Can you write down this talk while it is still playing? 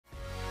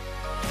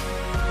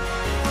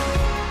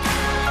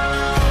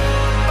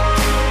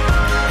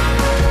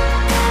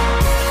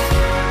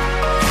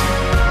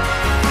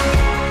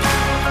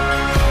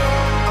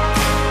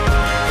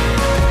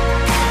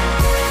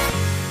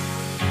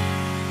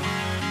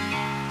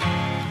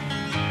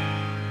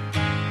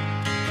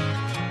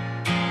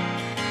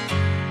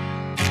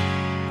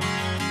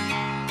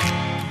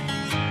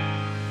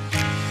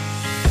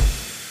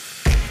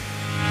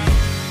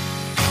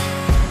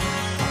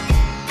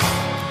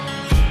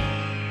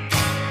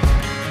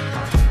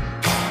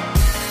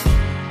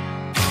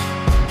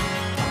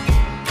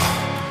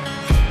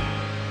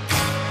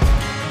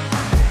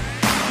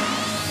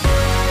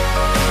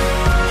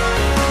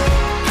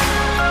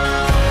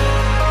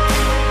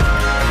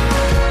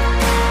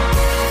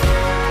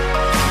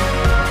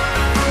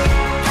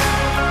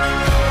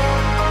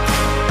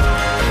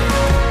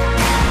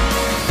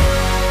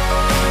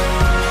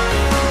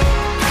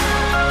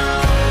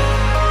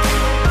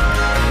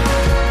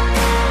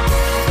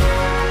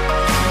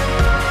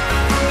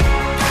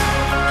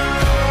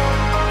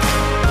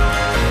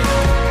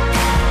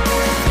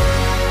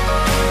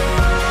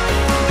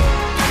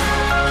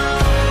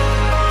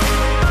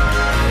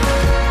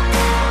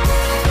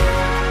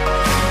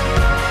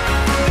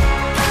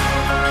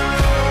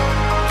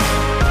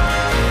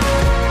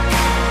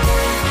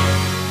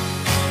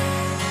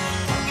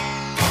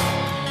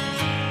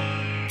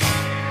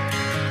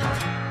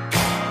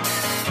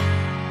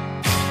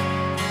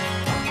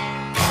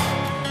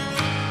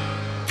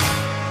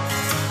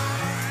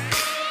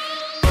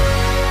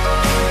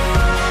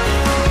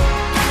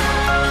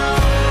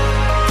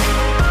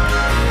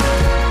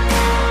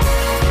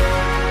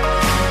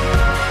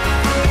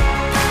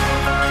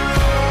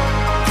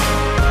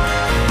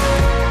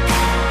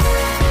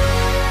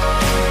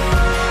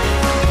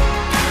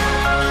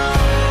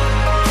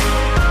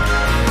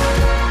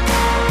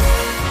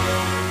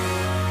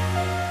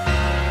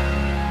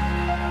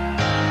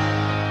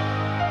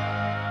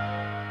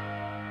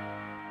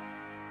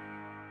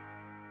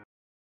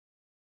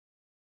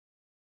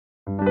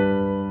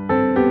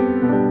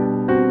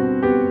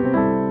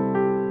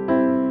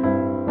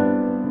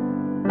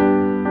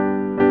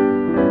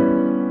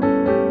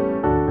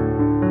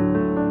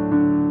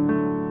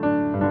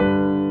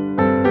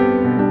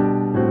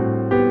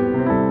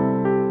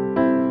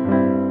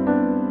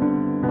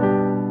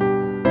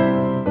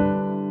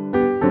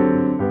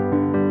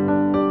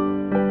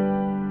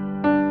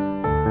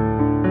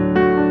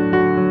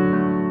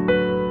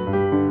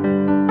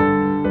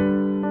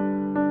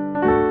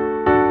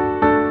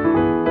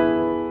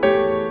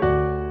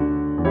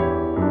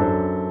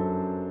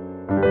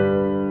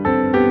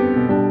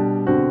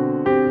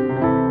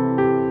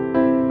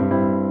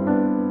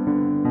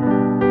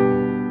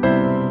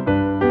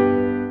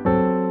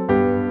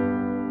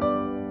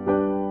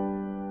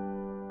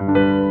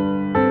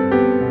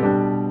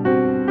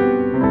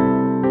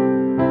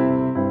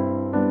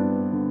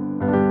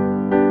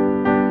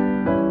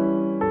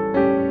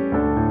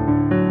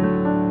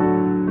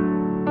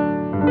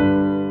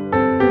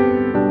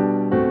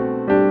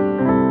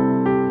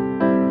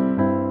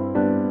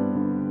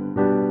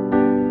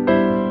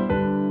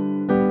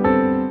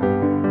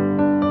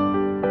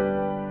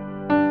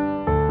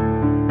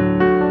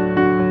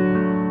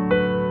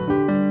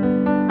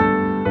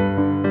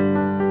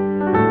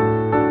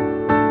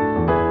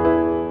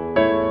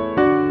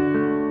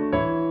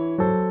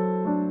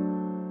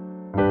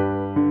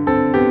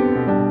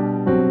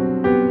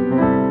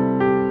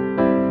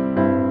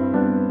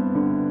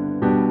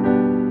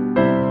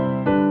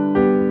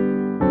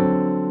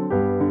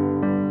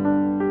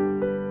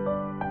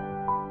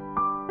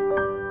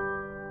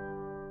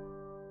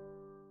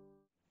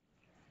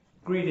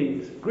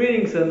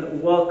Greetings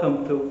and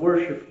welcome to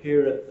worship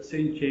here at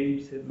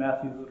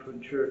St.James-St.Matthew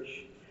Lutheran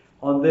Church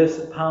on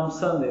this Palm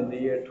Sunday in the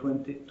year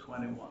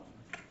 2021.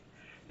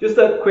 Just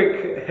a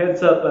quick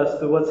heads up as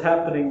to what's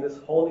happening this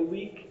Holy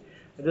Week.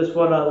 I just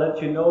want to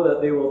let you know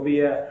that there will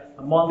be a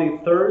Monday,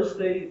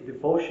 Thursday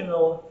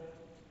devotional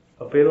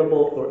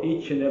available for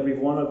each and every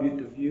one of you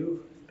to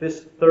view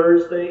this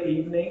Thursday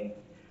evening,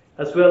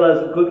 as well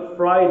as Good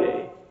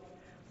Friday.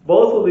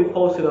 Both will be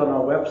posted on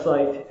our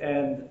website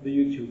and the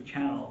YouTube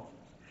channel.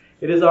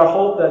 It is our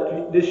hope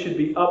that this should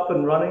be up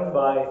and running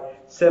by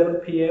 7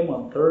 p.m.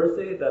 on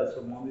Thursday, that's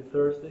on Monday,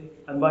 Thursday,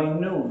 and by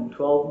noon,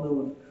 12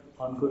 noon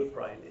on Good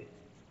Friday.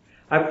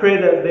 I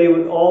pray that they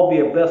would all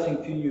be a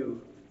blessing to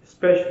you,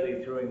 especially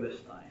during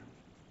this time.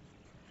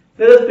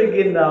 Let us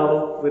begin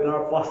now with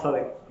our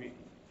apostolic greeting.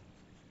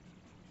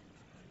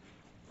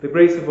 The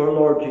grace of our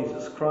Lord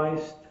Jesus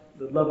Christ,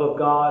 the love of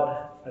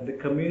God, and the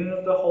communion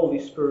of the Holy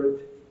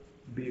Spirit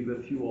be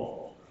with you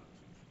all.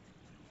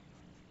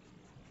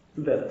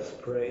 Let us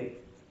pray.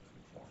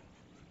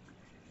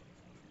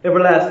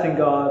 Everlasting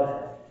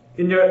God,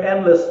 in your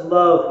endless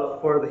love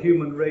for the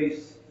human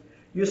race,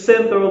 you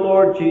sent our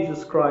Lord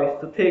Jesus Christ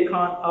to take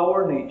on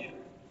our nature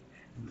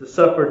and to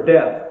suffer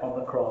death on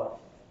the cross.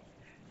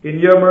 In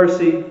your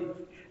mercy,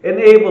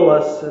 enable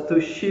us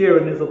to share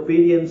in his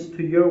obedience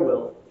to your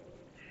will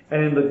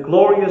and in the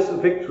glorious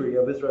victory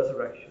of his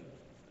resurrection,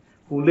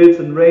 who lives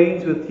and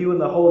reigns with you in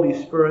the Holy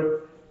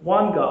Spirit,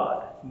 one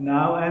God,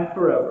 now and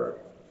forever.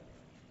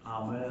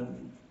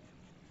 Amen.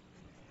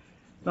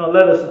 Now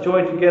let us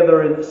join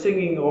together in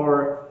singing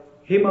our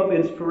hymn of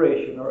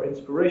inspiration, our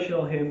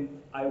inspirational hymn,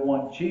 I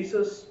Want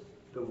Jesus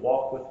to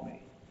Walk With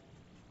Me.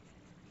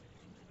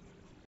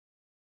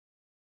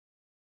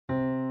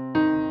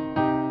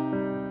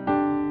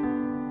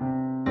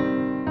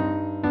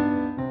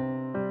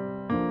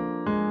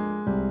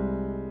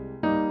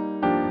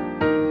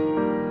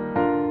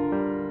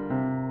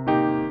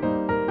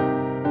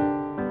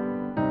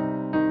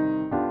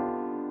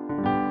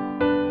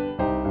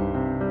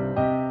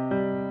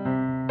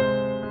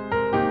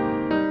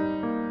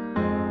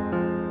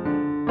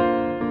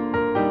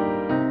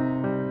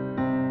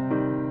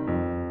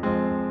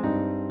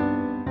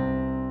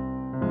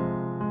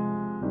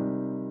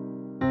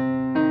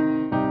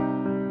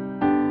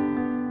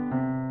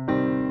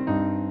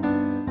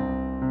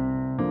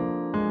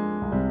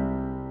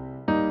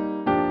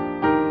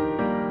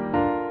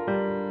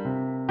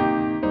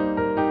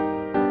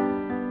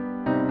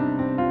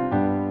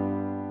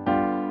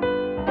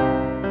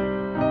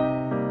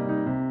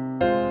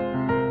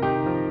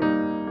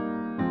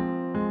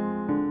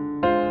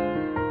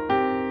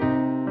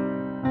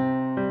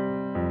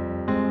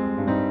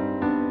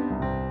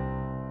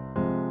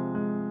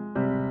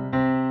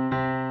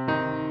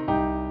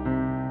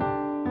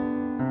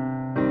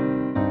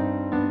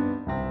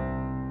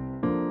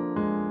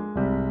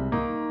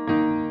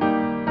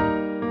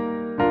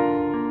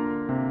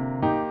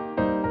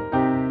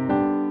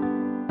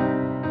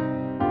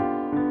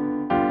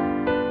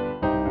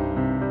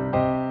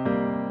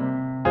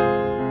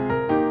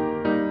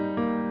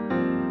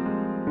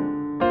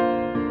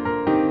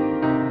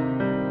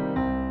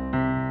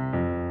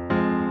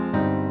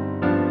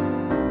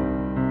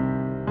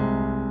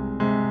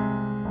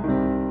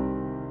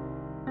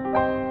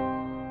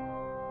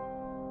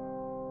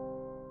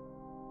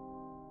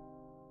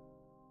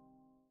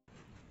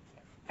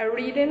 A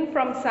reading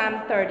from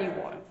Psalm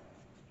 31.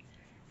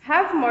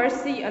 Have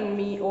mercy on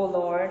me, O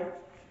Lord,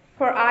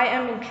 for I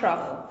am in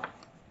trouble.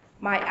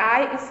 My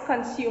eye is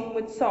consumed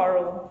with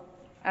sorrow,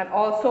 and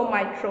also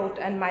my throat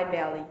and my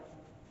belly.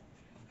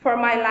 For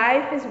my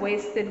life is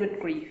wasted with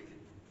grief,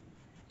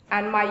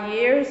 and my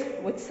years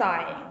with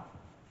sighing.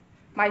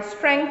 My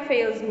strength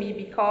fails me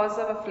because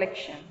of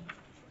affliction,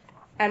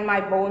 and my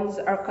bones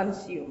are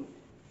consumed.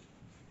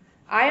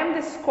 I am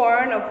the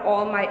scorn of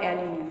all my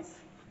enemies,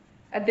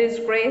 a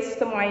disgrace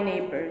to my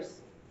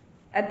neighbors,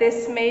 a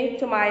dismay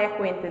to my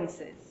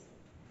acquaintances.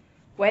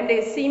 When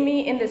they see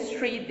me in the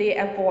street, they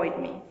avoid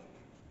me.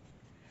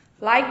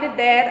 Like the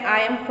dead, I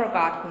am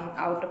forgotten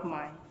out of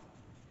mind.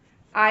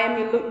 I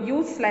am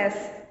useless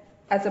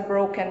as a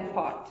broken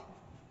pot.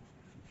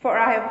 For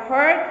I have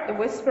heard the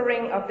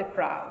whispering of the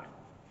proud.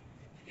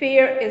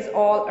 Fear is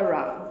all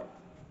around.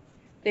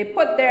 They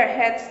put their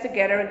heads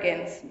together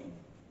against me.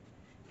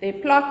 They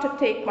plot to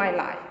take my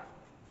life.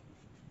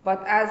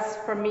 But as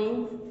for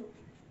me,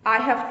 I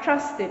have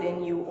trusted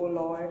in you, O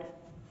Lord.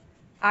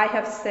 I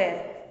have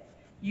said,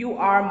 you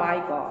are my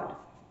God.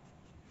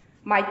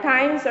 My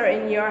times are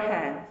in your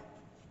hand.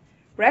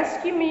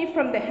 Rescue me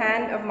from the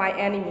hand of my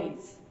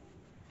enemies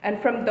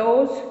and from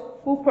those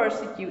who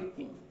persecute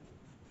me.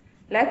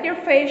 Let your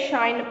face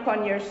shine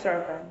upon your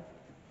servant.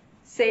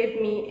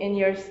 Save me in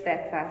your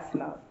steadfast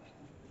love.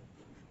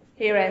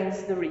 Here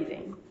ends the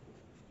reading.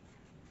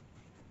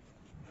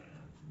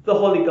 The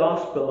Holy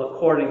Gospel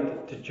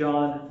according to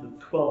John,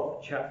 the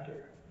 12th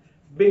chapter,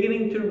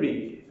 beginning to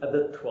read at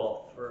the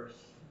 12th verse.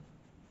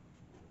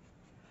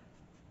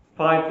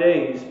 5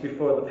 days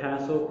before the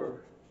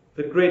Passover,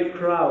 the great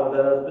crowd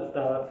that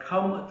had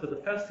come to the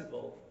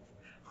festival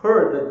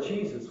heard that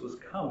Jesus was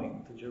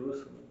coming to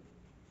Jerusalem.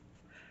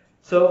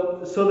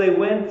 So they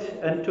went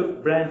and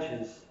took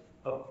branches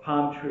of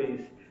palm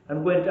trees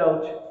and went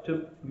out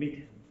to meet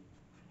him,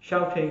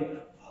 shouting,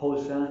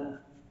 Hosanna!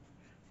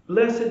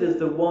 Blessed is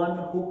the one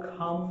who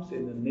comes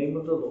in the name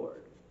of the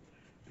Lord,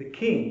 the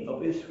King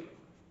of Israel.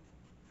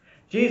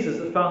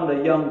 Jesus found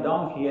a young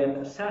donkey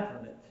and sat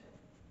on it,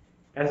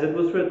 as it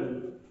was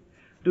written,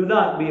 do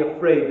not be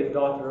afraid,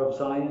 daughter of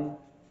Zion.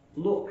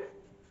 Look,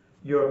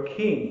 your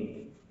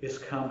king is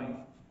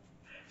coming,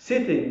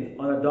 sitting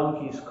on a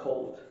donkey's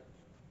colt.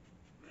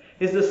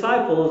 His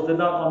disciples did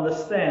not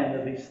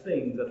understand these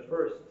things at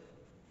first.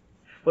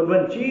 But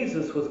when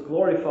Jesus was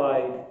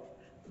glorified,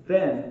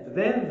 then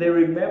they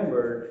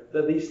remembered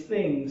that these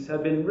things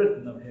had been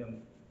written of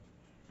him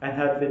and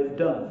had been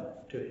done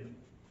to him.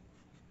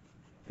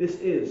 This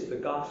is the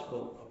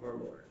gospel of our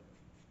Lord.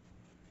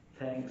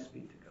 Thanks be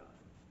to God.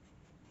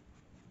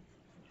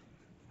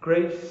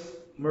 Grace,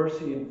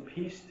 mercy, and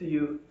peace to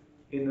you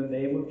in the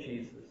name of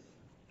Jesus.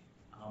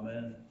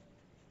 Amen.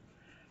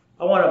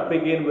 I want to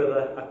begin with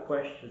a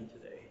question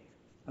today.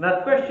 And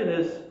that question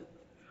is,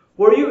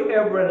 were you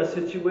ever in a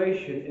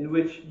situation in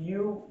which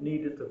you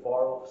needed to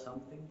borrow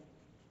something?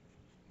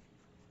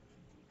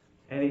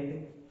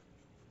 Anything?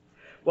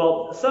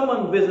 Well,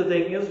 someone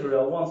visiting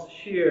Israel once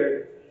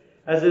shared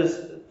as his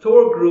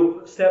tour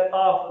group stepped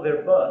off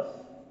their bus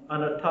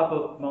on the top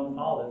of Mount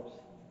Olives.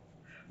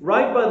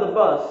 Right by the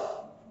bus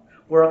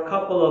were a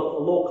couple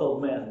of local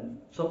men,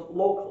 some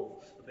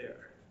locals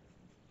there.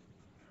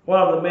 One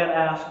of the men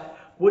asked,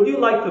 would you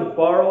like to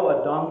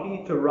borrow a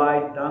donkey to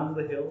ride down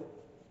the hill?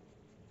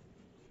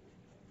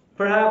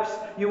 Perhaps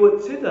you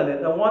would sit on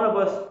it and one of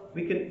us,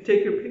 we can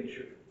take your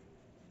picture.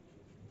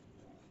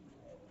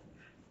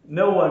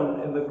 No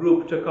one in the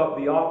group took up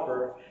the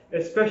offer,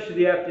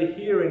 especially after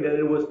hearing that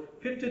it was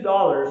 $50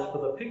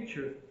 for the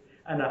picture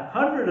and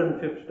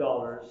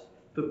 $150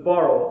 to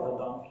borrow the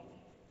donkey.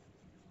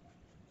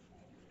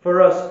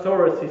 For us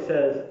tourists, he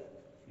says,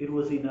 it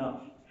was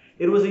enough.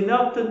 It was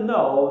enough to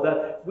know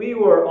that we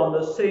were on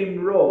the same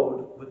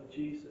road with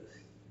Jesus.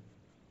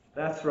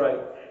 That's right,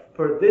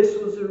 for this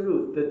was the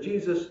route that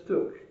Jesus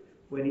took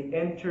when he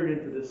entered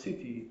into the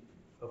city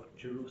of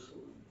Jerusalem.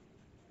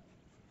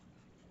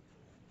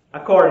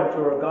 According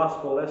to our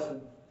gospel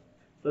lesson,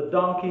 the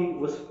donkey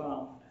was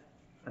found,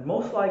 and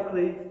most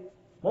likely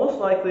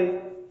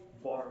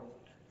borrowed.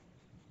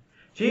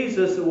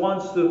 Jesus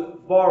wants to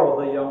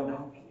borrow the young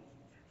donkey.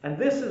 And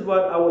this is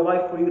what I would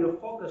like for you to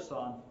focus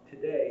on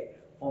today,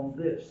 on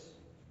this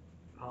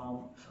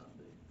Palm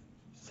Sunday.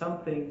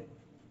 Something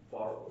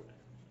borrowed.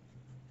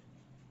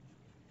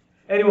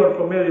 Anyone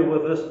familiar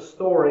with this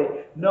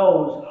story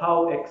knows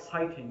how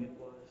exciting it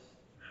was.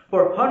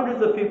 For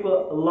hundreds of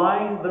people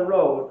lined the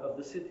road of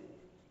the city.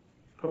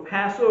 For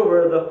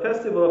Passover, the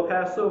festival of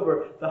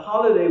Passover, the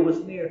holiday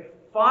was near.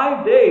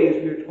 5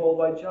 days, we are told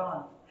by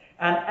John.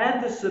 And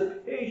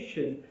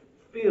anticipation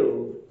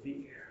filled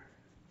the air.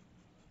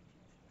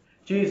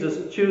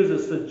 Jesus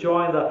chooses to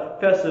join the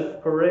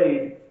festive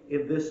parade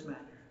in this manner.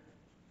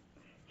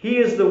 He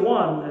is the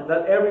one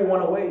that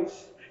everyone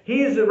awaits.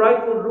 He is the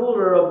rightful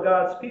ruler of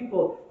God's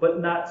people, but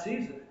not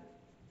Caesar.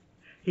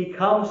 He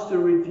comes to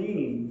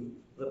redeem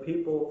the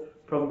people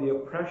from the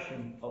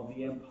oppression of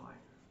the empire.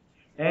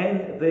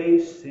 And they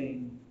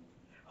sing,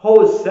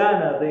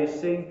 Hosanna, they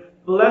sing,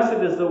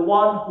 blessed is the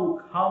one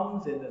who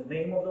comes in the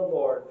name of the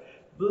Lord.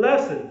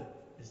 Blessed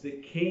is the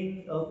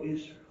King of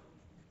Israel.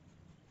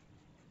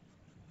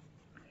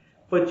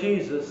 But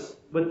Jesus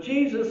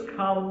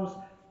comes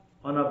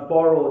on a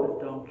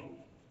borrowed donkey.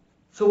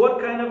 So what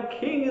kind of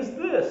king is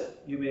this,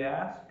 you may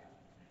ask?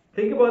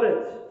 Think about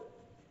it.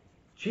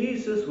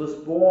 Jesus was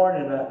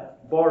born in a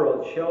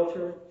borrowed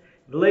shelter,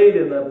 laid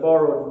in a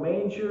borrowed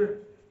manger,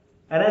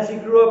 and as he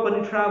grew up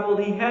and he traveled,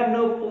 he had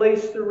no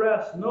place to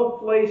rest, no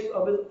place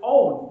of his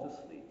own to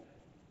sleep.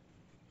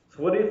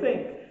 So what do you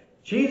think?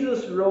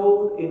 Jesus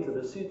rode into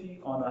the city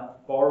on a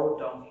borrowed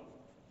donkey.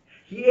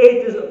 He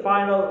ate his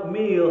final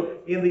meal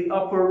in the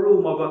upper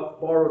room of a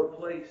borrowed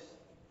place.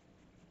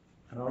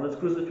 And on his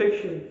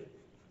crucifixion,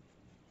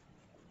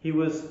 he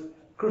was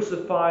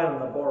crucified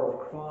on a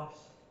borrowed cross.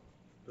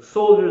 The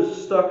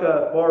soldiers stuck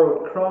a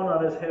borrowed crown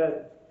on his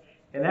head.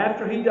 And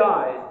after he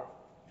died,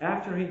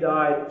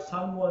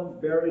 someone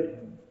buried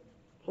him,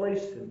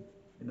 placed him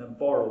in a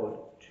borrowed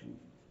tomb.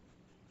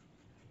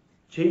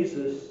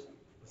 Jesus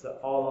was an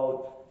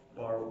all-out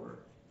borrower.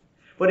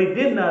 But he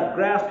did not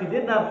grasp, he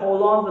did not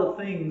hold on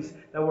to things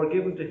that were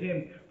given to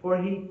him, for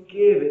he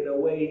gave it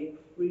away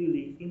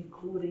freely,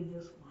 including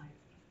his life.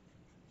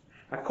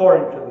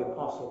 According to the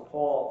Apostle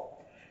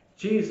Paul,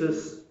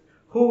 Jesus,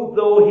 who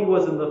though he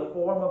was in the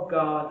form of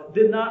God,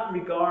 did not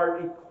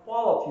regard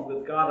equality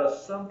with God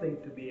as something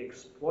to be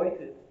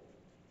exploited,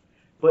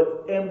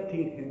 but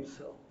emptied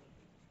himself,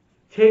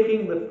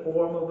 taking the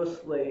form of a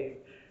slave,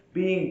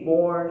 being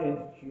born in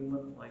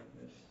human likeness.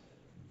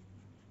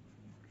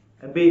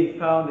 And being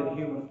found in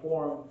human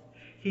form,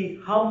 he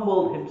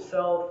humbled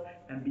himself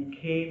and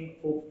became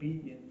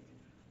obedient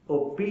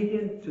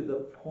to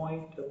the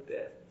point of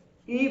death,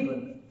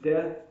 even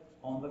death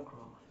on the cross.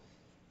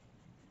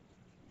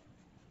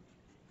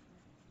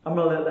 I'm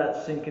going to let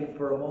that sink in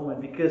for a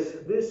moment, because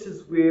this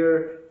is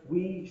where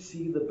we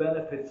see the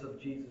benefits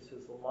of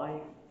Jesus'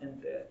 life and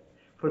death.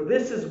 For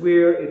this is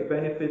where it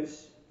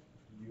benefits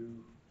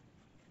you.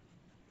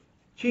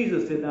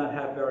 Jesus did not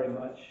have very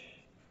much.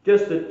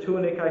 Just a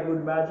tunic, I could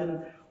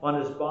imagine, on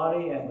his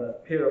body and a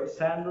pair of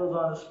sandals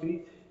on his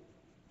feet.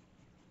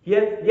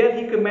 Yet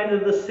he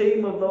commanded the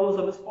same of those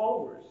of his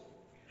followers.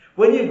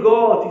 When you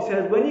go out, he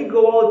says, when you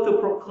go out to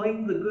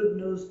proclaim the good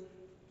news,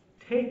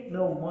 take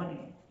no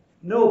money,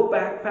 no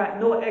backpack,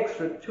 no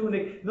extra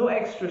tunic, no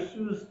extra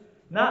shoes,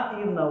 not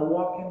even a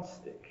walking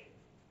stick.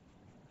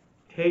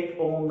 Take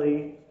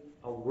only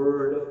a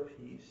word of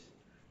peace.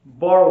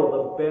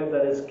 Borrow the bed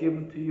that is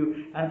given to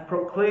you and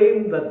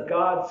proclaim that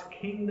God's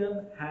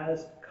kingdom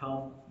has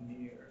come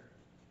near.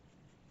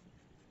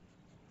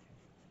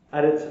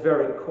 At its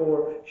very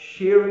core,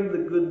 sharing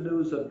the good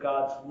news of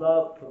God's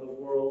love for the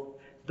world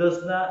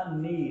does not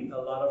need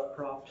a lot of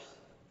props.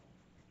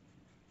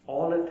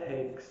 All it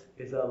takes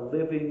is a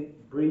living,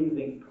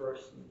 breathing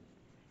person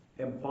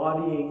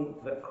embodying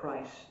the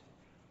Christ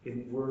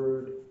in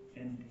word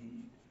and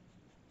deed.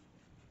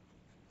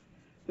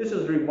 This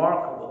is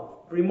remarkable.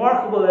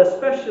 Remarkable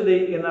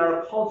especially in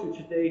our culture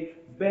today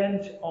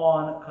bent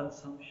on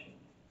consumption.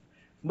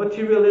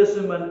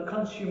 Materialism and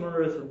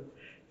consumerism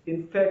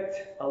infect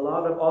a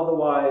lot of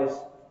otherwise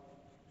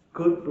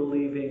good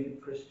believing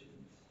Christians.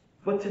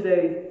 But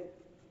today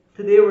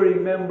we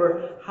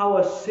remember how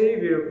a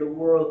Savior of the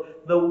world,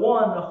 the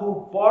one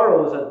who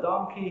borrows a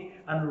donkey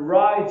and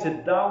rides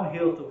it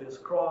downhill to his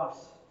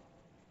cross,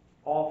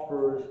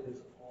 offers his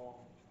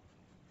all.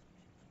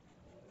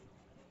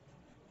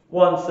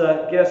 Once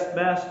a guest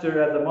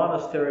master at the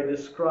monastery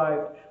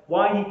described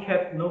why he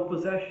kept no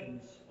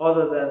possessions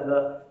other than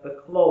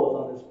the clothes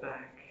on his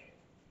back.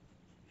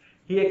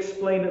 He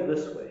explained it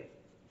this way: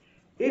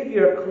 if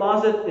your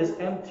closet is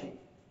empty,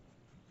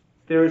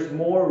 there is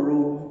more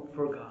room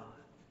for God.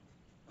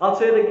 I'll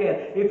say it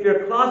again. If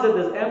your closet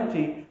is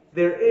empty,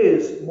 there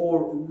is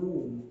more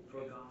room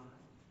for God.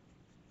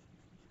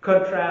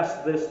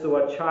 Contrast this to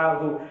a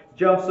child who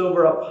jumps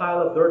over a pile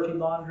of dirty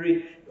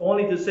laundry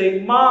only to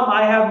say, "Mom,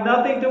 I have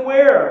nothing to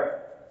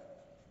wear."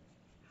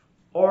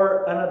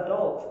 Or an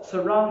adult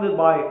surrounded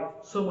by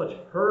so much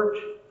hurt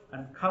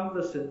and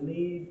countless in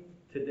need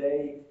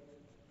today,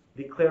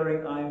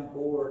 declaring, "I'm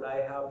bored, I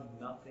have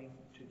nothing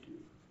to do."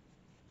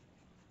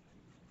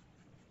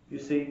 You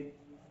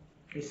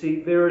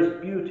see, there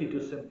is beauty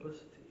to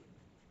simplicity,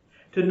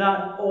 to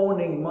not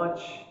owning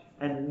much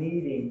and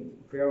needing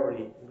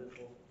very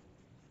little.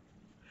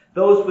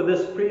 Those with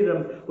this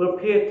freedom will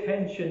pay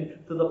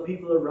attention to the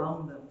people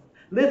around them.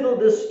 Little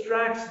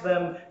distracts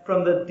them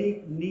from the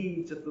deep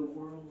needs of the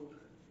world.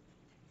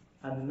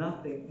 And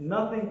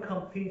nothing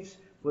competes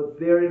with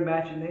their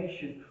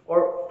imagination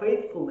or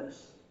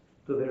faithfulness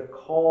to their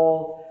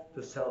call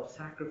to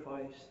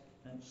self-sacrifice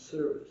and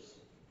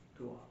service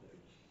to others.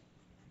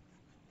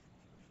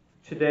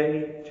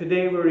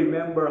 Today we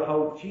remember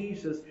how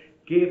Jesus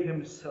gave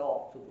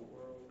himself to the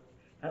world.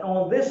 And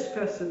on this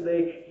festive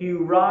day, he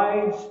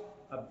rides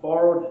a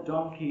borrowed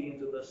donkey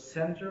into the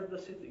center of the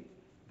city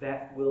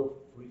that will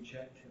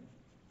reject him.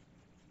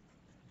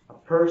 A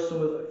person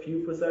with a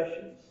few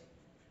possessions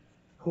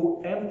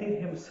who emptied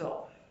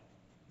himself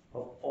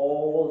of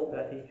all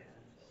that he has.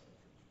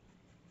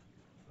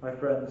 My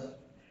friends,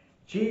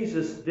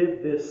 Jesus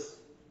did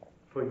this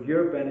for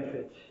your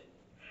benefit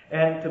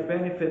and to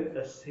benefit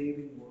a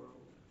saving world.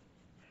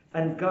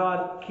 And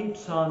God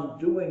keeps on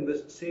doing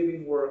this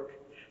saving work,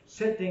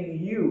 setting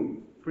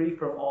you free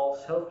from all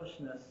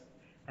selfishness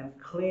and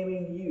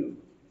claiming you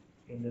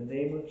in the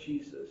name of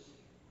Jesus,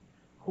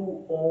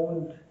 who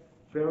owned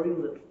very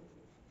little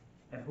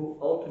and who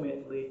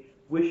ultimately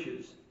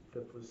wishes to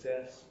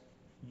possess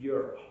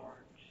your heart.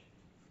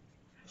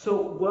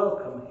 So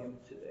welcome him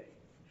today.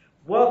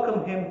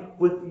 Welcome him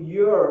with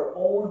your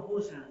own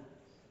hosannas.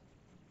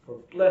 For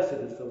blessed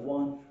is the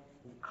one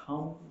who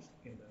comes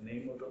in the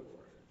name of the Lord.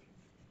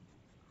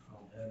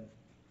 Amen.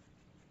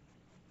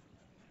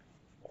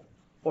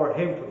 Our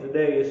hymn for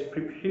today is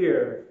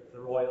Prepare the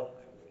Royal Highway.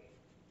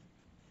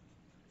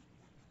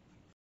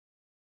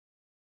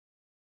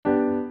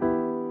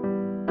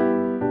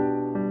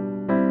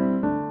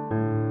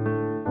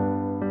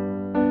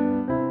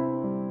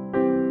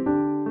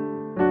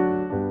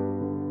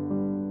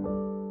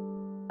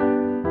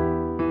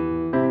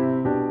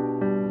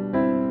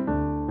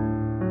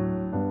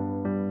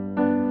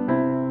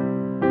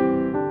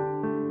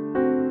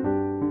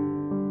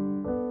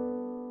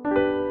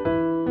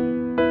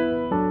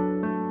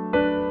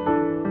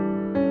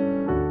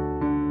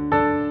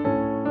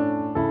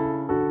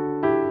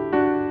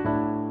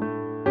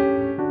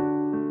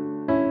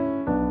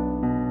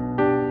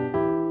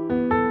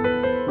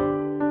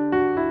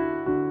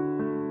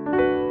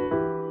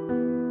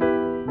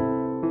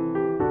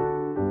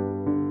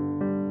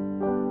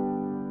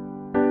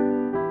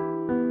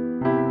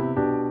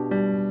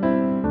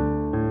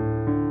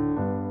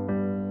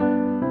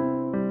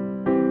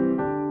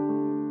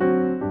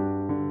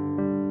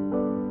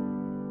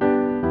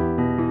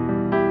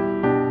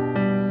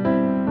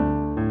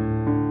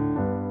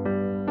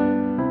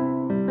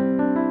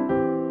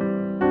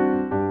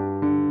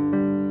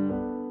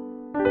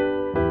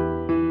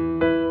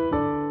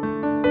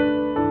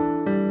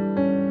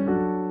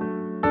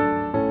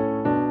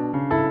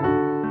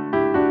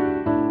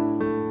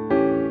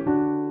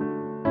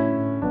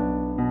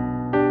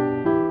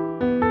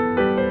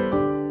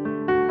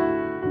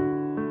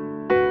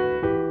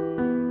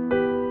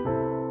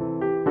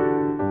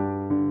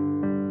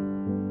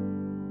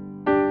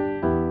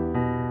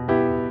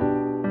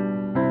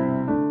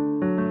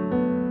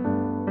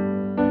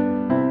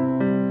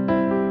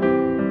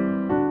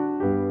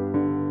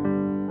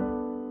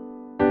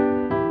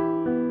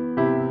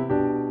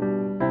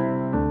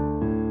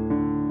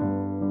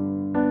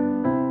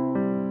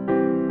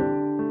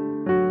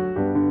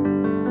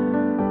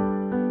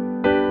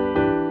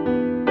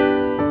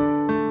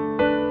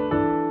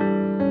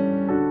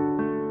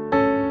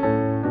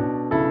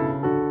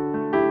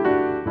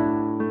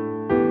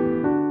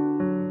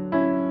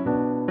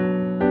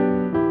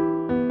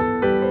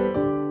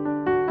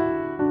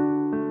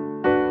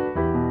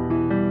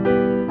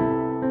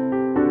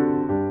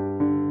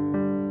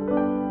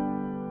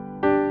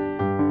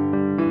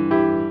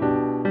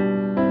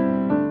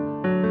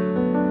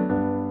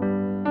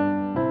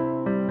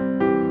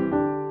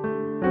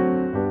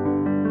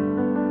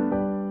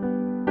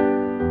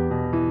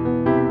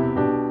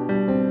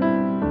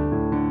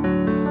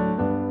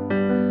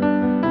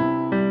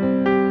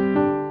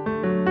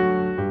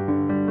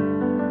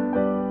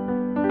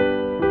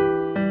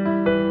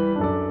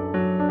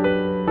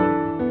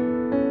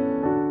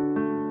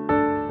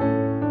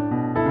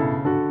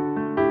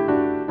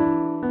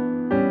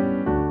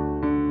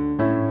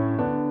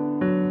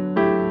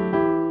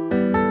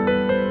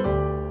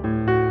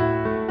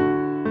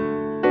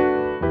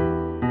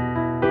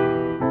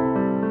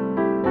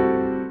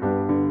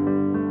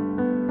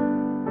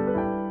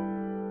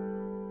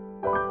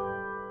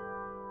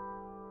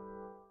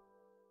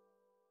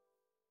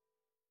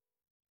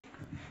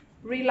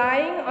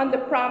 Relying on the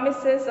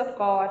promises of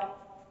God,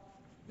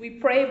 we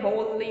pray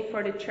boldly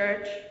for the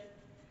church,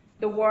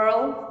 the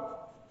world,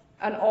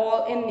 and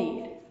all in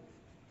need.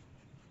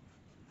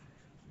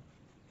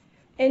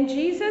 In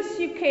Jesus,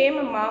 you came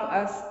among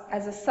us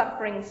as a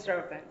suffering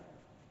servant.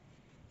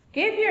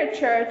 Give your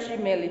church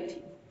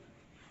humility.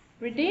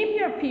 Redeem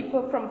your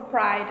people from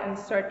pride and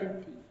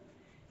certainty,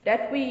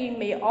 that we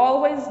may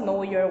always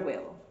know your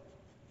will.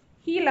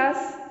 Heal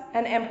us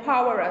and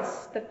empower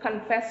us to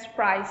confess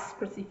Christ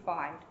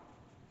crucified.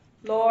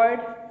 Lord,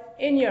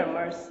 in your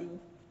mercy,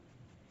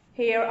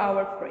 hear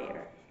our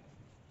prayer.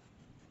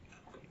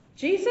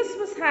 Jesus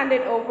was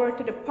handed over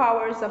to the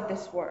powers of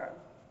this world.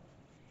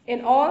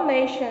 In all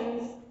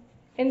nations,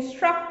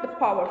 instruct the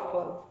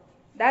powerful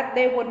that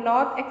they would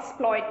not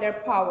exploit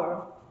their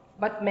power,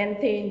 but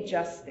maintain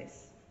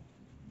justice.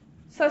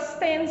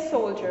 Sustain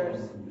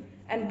soldiers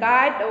and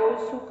guide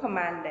those who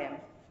command them,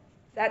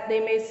 that they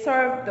may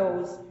serve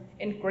those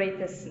in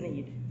greatest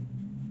need.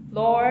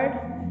 Lord,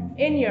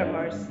 in your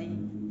mercy,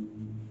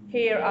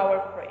 hear our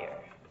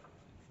prayer.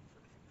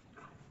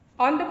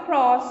 On the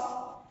cross,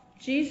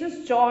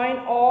 Jesus joined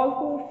all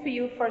who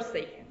feel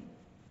forsaken.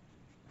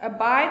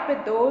 Abide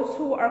with those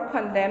who are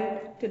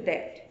condemned to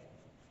death.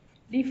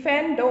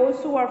 Defend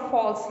those who are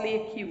falsely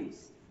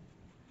accused.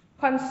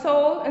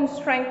 Console and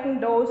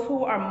strengthen those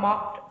who are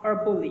mocked or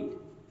bullied.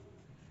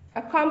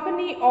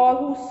 Accompany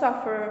all who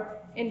suffer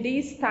in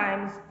these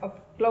times of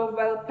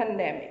global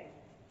pandemic.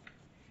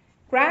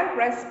 Grant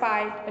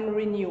respite and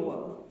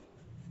renewal.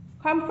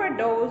 Comfort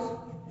those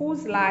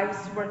whose lives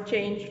were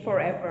changed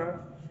forever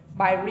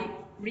by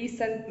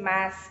recent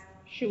mass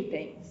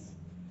shootings.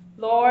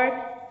 Lord,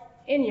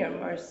 in your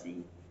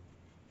mercy,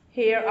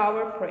 hear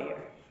our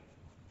prayer.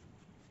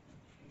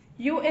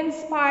 You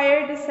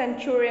inspired the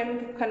centurion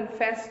to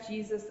confess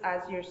Jesus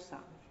as your Son.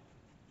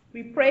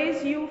 We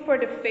praise you for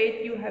the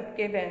faith you have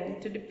given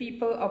to the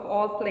people of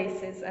all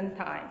places and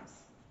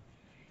times.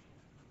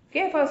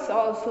 Give us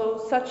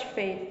also such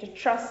faith to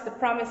trust the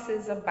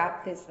promises of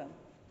baptism,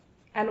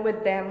 and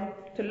with them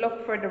to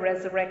look for the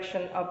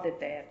resurrection of the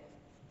dead.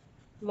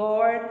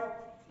 Lord,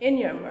 in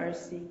your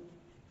mercy,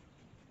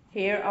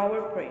 hear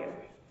our prayer.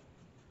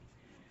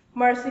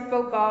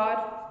 Merciful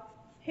God,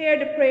 hear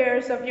the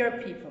prayers of your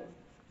people,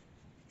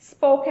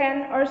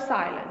 spoken or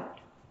silent,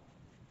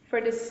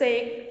 for the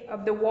sake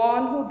of the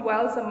one who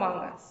dwells among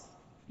us,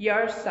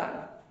 your Son,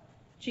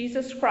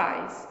 Jesus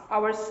Christ,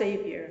 our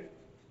Savior,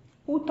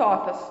 who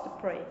taught us to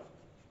pray.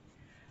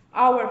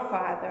 Our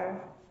Father,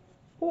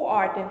 who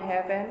art in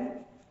heaven,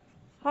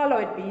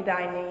 hallowed be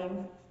thy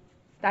name.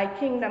 Thy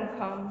kingdom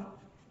come,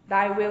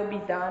 thy will be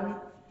done,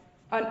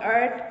 on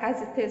earth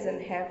as it is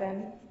in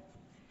heaven.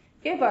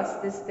 Give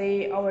us this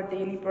day our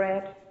daily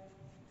bread,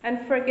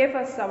 and forgive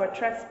us our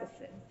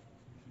trespasses,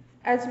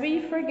 as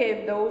we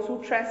forgive those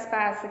who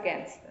trespass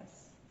against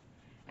us.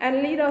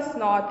 And lead us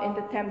not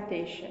into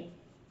temptation,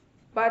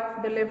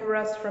 but deliver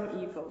us from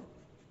evil.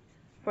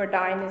 For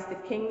thine is the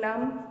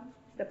kingdom,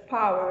 the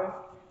power,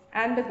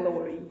 and the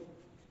glory,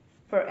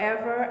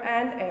 forever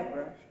and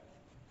ever.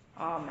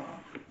 Amen.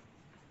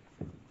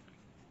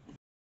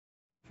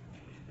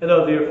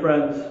 Hello, dear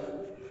friends.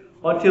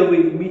 Until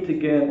we meet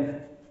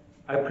again,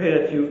 I pray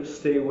that you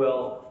stay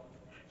well.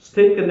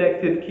 Stay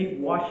connected, keep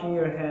washing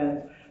your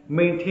hands,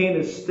 maintain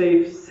a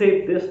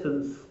safe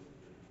distance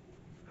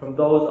from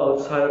those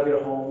outside of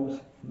your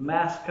homes,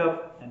 mask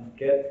up, and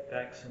get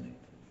vaccinated.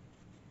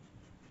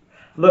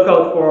 Look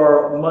out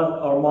for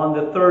our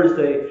Monday,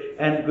 Thursday,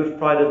 and Good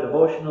Friday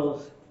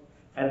devotionals,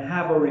 and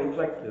have a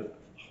reflective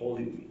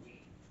Holy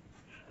Week.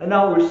 And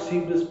now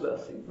receive this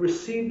blessing.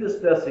 Receive this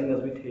blessing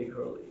as we take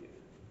our leave.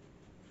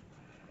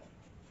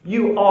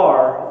 You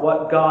are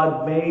what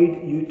God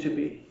made you to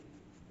be,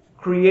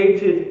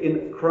 created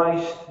in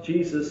Christ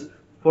Jesus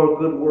for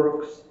good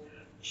works,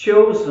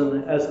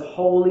 chosen as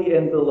holy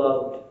and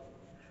beloved,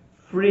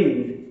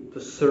 freed to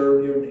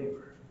serve your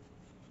neighbor.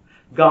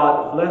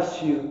 God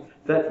bless you,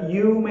 that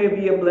you may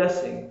be a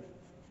blessing,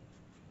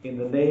 in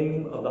the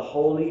name of the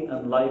Holy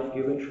and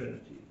Life-Giving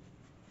Trinity.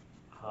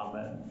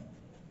 Amen.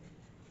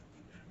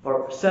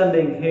 Our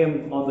sending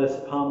hymn on this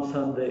Palm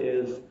Sunday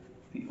is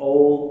 "The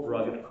Old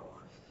Rugged Cross."